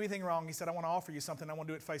 we didn't do anything wrong. He said, I want to offer you something. I want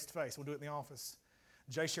to do it face to face. We'll do it in the office.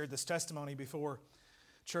 Jay shared this testimony before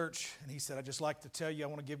church, and he said, I'd just like to tell you, I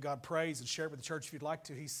want to give God praise and share it with the church if you'd like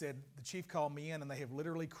to. He said, the chief called me in, and they have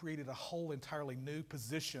literally created a whole entirely new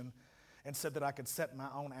position and said that I could set my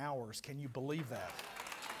own hours. Can you believe that?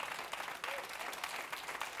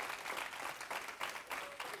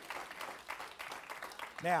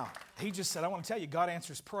 Now, he just said, I want to tell you, God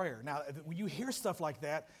answers prayer. Now, when you hear stuff like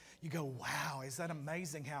that, you go, wow, is that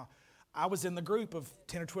amazing how I was in the group of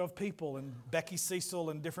 10 or 12 people, and Becky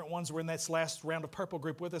Cecil and different ones were in this last round of Purple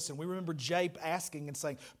group with us, and we remember Jay asking and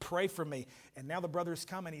saying, pray for me. And now the brother's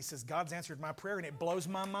coming. He says, God's answered my prayer, and it blows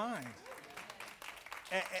my mind.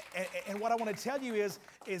 And what I want to tell you is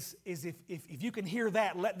if you can hear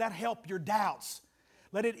that, let that help your doubts.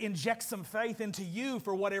 Let it inject some faith into you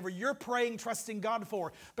for whatever you're praying, trusting God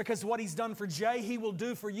for. Because what He's done for Jay, He will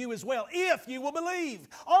do for you as well, if you will believe.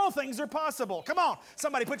 All things are possible. Come on,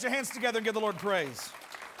 somebody put your hands together and give the Lord praise.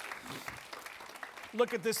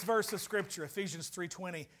 Look at this verse of Scripture, Ephesians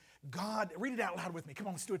 3:20. God, read it out loud with me. Come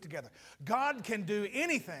on, let's do it together. God can do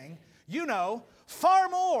anything, far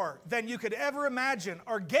more than you could ever imagine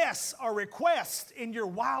or guess or request in your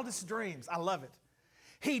wildest dreams. I love it.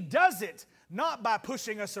 He does it not by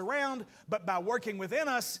pushing us around, but by working within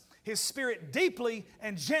us, His Spirit deeply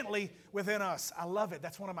and gently within us. I love it.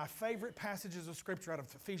 That's one of my favorite passages of Scripture out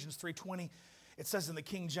of Ephesians 3:20. It says in the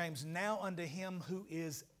King James, now unto Him who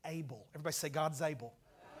is able. Everybody say, God's able.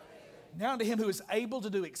 Now unto Him who is able to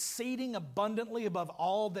do exceeding abundantly above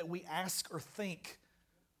all that we ask or think,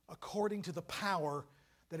 according to the power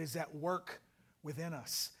that is at work within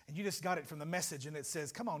us. And you just got it from the Message, and it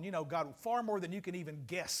says, come on, God, far more than you can even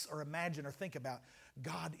guess or imagine or think about.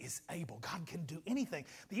 God is able. God can do anything.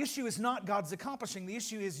 The issue is not God's accomplishing. The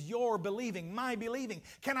issue is your believing, my believing.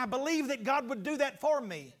 Can I believe that God would do that for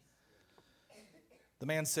me? The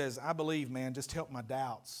man says, I believe, man, just help my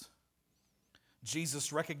doubts.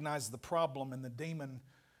 Jesus recognized the problem, and the demon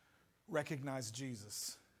recognized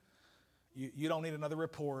Jesus. You don't need another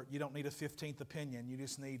report. You don't need a 15th opinion. You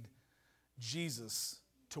just need Jesus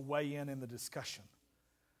to weigh in the discussion,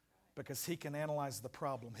 because He can analyze the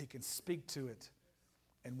problem. He can speak to it.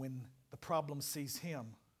 And when the problem sees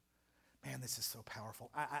Him, man, this is so powerful.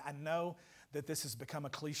 I know that this has become a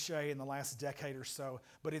cliche in the last decade or so,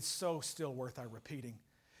 but it's so still worth our repeating.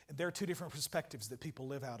 And there are two different perspectives that people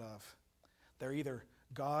live out of. They're either,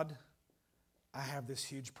 God, I have this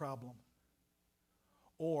huge problem,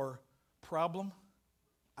 or problem,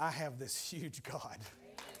 I have this huge God.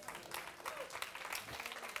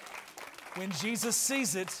 When Jesus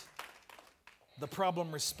sees it, the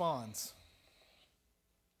problem responds.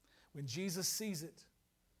 When Jesus sees it,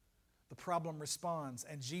 the problem responds.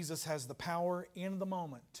 And Jesus has the power in the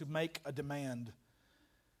moment to make a demand.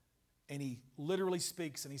 And He literally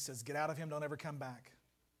speaks and He says, get out of him, don't ever come back.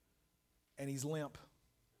 And he's limp.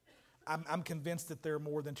 I'm convinced that there are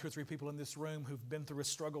more than 2 or 3 people in this room who've been through a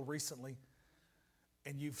struggle recently,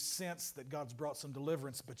 and you've sensed that God's brought some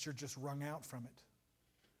deliverance, but you're just wrung out from it.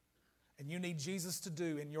 And you need Jesus to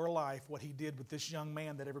do in your life what He did with this young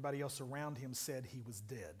man that everybody else around him said he was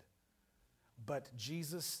dead. But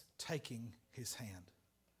Jesus taking his hand.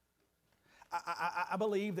 I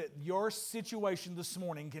believe that your situation this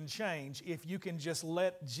morning can change if you can just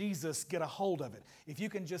let Jesus get a hold of it. If you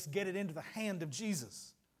can just get it into the hand of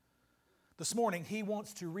Jesus. This morning, He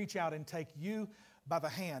wants to reach out and take you by the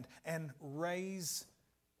hand and raise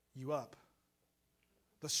you up.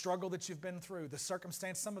 The struggle that you've been through, the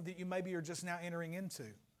circumstance, some of that you maybe are just now entering into.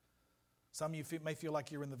 Some of you may feel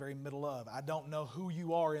like you're in the very middle of. I don't know who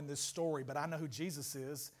you are in this story, but I know who Jesus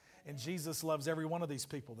is, and Jesus loves every one of these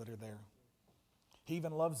people that are there. He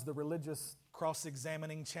even loves the religious,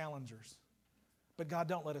 cross-examining challengers. But God,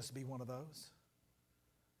 don't let us be one of those.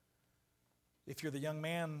 If you're the young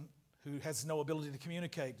man who has no ability to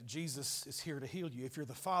communicate, Jesus is here to heal you. If you're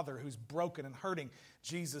the father who's broken and hurting,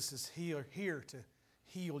 Jesus is here to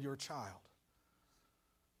heal your child.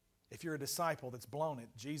 If you're a disciple that's blown it,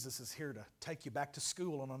 Jesus is here to take you back to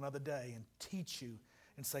school on another day and teach you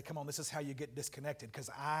and say, come on, this is how you get disconnected, because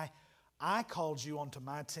I called you onto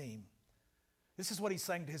my team. This is what He's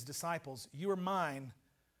saying to His disciples. You are mine.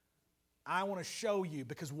 I want to show you,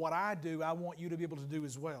 because what I do, I want you to be able to do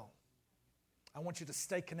as well. I want you to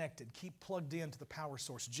stay connected. Keep plugged into the power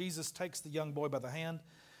source. Jesus takes the young boy by the hand,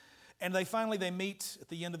 and they meet at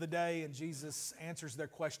the end of the day, and Jesus answers their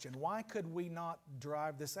question. Why could we not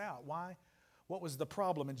drive this out? Why? What was the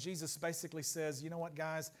problem? And Jesus basically says, you know what,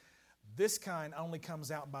 guys? This kind only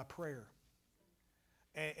comes out by prayer.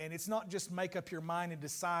 And it's not just make up your mind and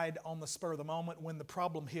decide on the spur of the moment when the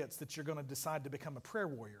problem hits that you're going to decide to become a prayer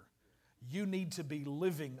warrior. You need to be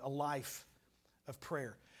living a life of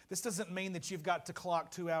prayer. This doesn't mean that you've got to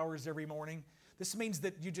clock 2 hours every morning. This means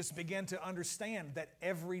that you just begin to understand that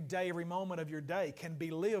every day, every moment of your day can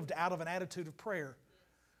be lived out of an attitude of prayer.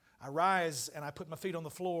 I rise and I put my feet on the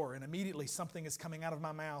floor, and immediately something is coming out of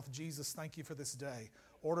my mouth. Jesus, thank you for this day.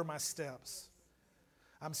 Order my steps.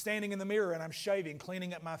 I'm standing in the mirror and I'm shaving,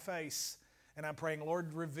 cleaning up my face, and I'm praying,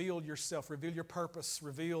 Lord, reveal yourself, reveal your purpose,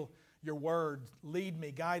 reveal your word, lead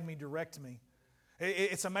me, guide me, direct me.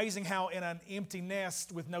 It's amazing how in an empty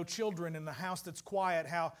nest with no children in a house that's quiet,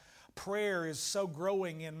 how prayer is so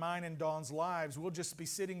growing in mine and Dawn's lives. We'll just be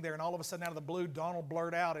sitting there, and all of a sudden out of the blue, Dawn will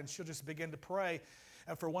blurt out and she'll just begin to pray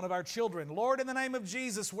for one of our children. Lord, in the name of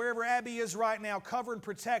Jesus, wherever Abby is right now, cover and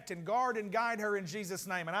protect and guard and guide her in Jesus'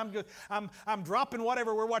 name. And I'm dropping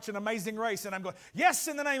whatever. We're watching Amazing Race, and I'm going, yes,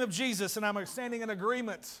 in the name of Jesus, and I'm standing in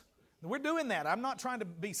agreement. We're doing that. I'm not trying to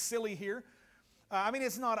be silly here.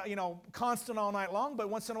 It's not, constant all night long, but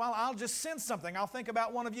once in a while I'll just sense something. I'll think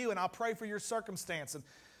about one of you and I'll pray for your circumstance. And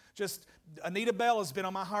Just Anita Bell has been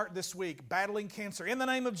on my heart this week, battling cancer. In the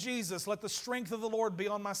name of Jesus, let the strength of the Lord be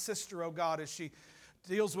on my sister, oh God, as she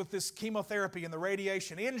deals with this chemotherapy and the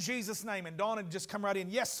radiation. In Jesus' name. And Dawn had just come right in.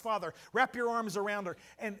 Yes, Father, wrap your arms around her.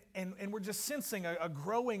 And we're just sensing a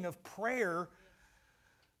growing of prayer.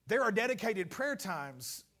 There are dedicated prayer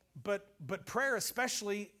times, but prayer,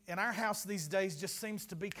 especially in our house these days, just seems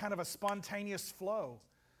to be kind of a spontaneous flow.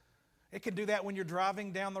 It can do that when you're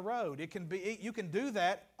driving down the road. You can do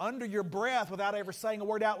that under your breath without ever saying a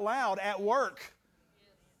word out loud at work.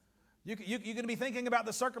 You're going to be thinking about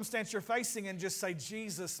the circumstance you're facing and just say,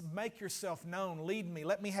 Jesus, make yourself known. Lead me.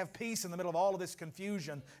 Let me have peace in the middle of all of this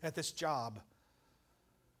confusion at this job.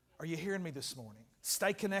 Are you hearing me this morning?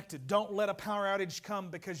 Stay connected. Don't let a power outage come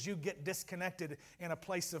because you get disconnected in a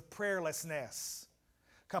place of prayerlessness.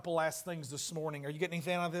 A couple last things this morning. Are you getting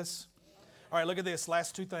anything out of this? All right, look at this.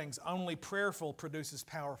 Last two things. Only prayerful produces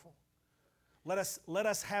powerful. Let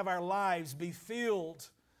us have our lives be filled.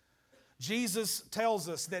 Jesus tells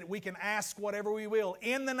us that we can ask whatever we will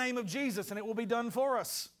in the name of Jesus and it will be done for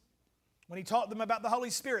us. When he taught them about the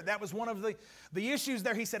Holy Spirit, that was one of the issues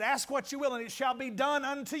there. He said, ask what you will and it shall be done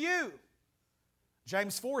unto you.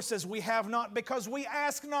 James 4 says, we have not because we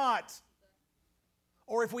ask not.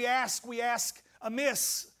 Or if we ask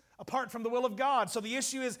amiss, apart from the will of God. So the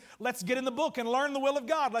issue is, let's get in the book and learn the will of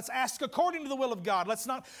God. Let's ask according to the will of God. Let's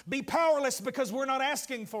not be powerless because we're not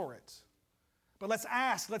asking for it. But let's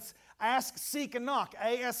ask. Let's ask, seek, and knock.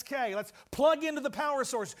 A-S-K. Let's plug into the power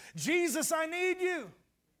source. Jesus, I need you.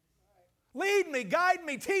 Lead me, guide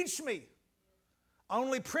me, teach me.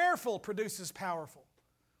 Only prayerful produces powerful.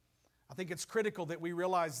 I think it's critical that we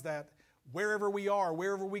realize that wherever we are,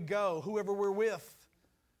 wherever we go, whoever we're with,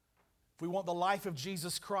 if we want the life of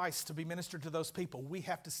Jesus Christ to be ministered to those people, we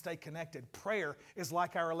have to stay connected. Prayer is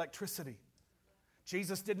like our electricity.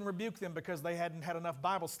 Jesus didn't rebuke them because they hadn't had enough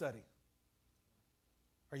Bible study.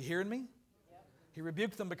 Are you hearing me? Yep. He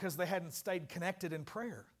rebuked them because they hadn't stayed connected in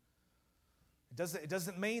prayer. It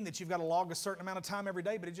doesn't mean that you've got to log a certain amount of time every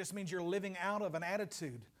day, but it just means you're living out of an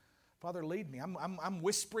attitude. Father, lead me. I'm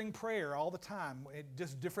whispering prayer all the time, at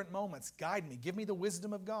just different moments. Guide me. Give me the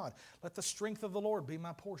wisdom of God. Let the strength of the Lord be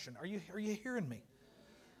my portion. Are you hearing me?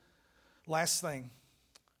 Last thing,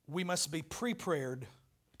 we must be prepared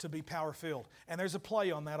to be power-filled. And there's a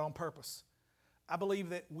play on that on purpose. I believe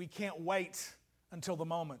that we can't wait until the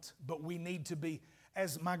moment, but we need to be,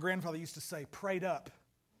 as my grandfather used to say, prayed up.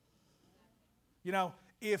 You know,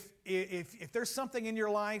 if there's something in your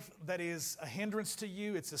life that is a hindrance to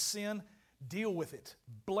you, it's a sin, deal with it.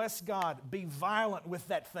 Bless God. Be violent with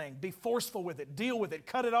that thing. Be forceful with it. Deal with it.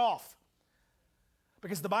 Cut it off.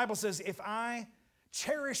 Because the Bible says, if I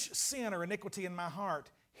cherish sin or iniquity in my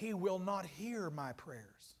heart, He will not hear my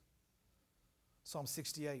prayers. Psalm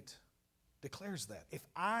 68 declares that. If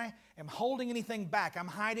I am holding anything back, I'm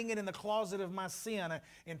hiding it in the closet of my sin,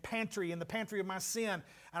 in the pantry of my sin,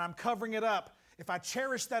 and I'm covering it up. If I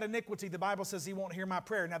cherish that iniquity, the Bible says He won't hear my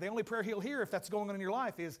prayer. Now, the only prayer He'll hear if that's going on in your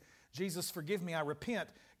life is, Jesus, forgive me, I repent,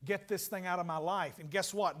 get this thing out of my life. And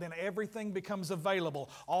guess what? Then everything becomes available.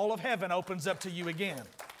 All of heaven opens up to you again.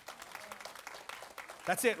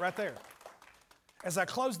 That's it right there. As I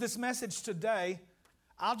close this message today,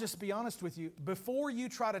 I'll just be honest with you. Before you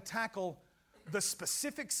try to tackle the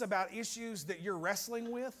specifics about issues that you're wrestling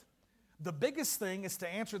with, the biggest thing is to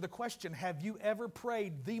answer the question, have you ever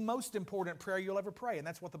prayed the most important prayer you'll ever pray? And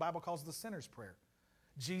that's what the Bible calls the sinner's prayer.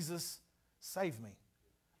 Jesus, save me.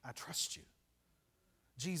 I trust you.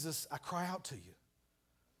 Jesus, I cry out to you.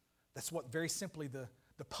 That's what very simply the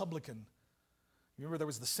publican, you remember there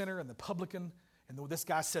was the sinner and the publican, and this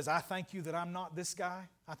guy says, I thank you that I'm not this guy.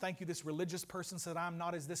 I thank you this religious person said I'm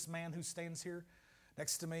not as this man who stands here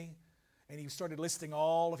next to me. And he started listing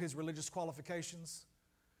all of his religious qualifications.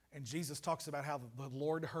 And Jesus talks about how the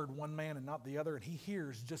Lord heard one man and not the other, and He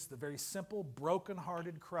hears just the very simple,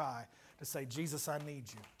 broken-hearted cry to say, Jesus, I need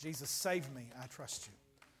you. Jesus, save me. I trust you.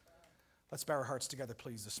 Let's bow our hearts together,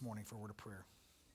 please, this morning for a word of prayer.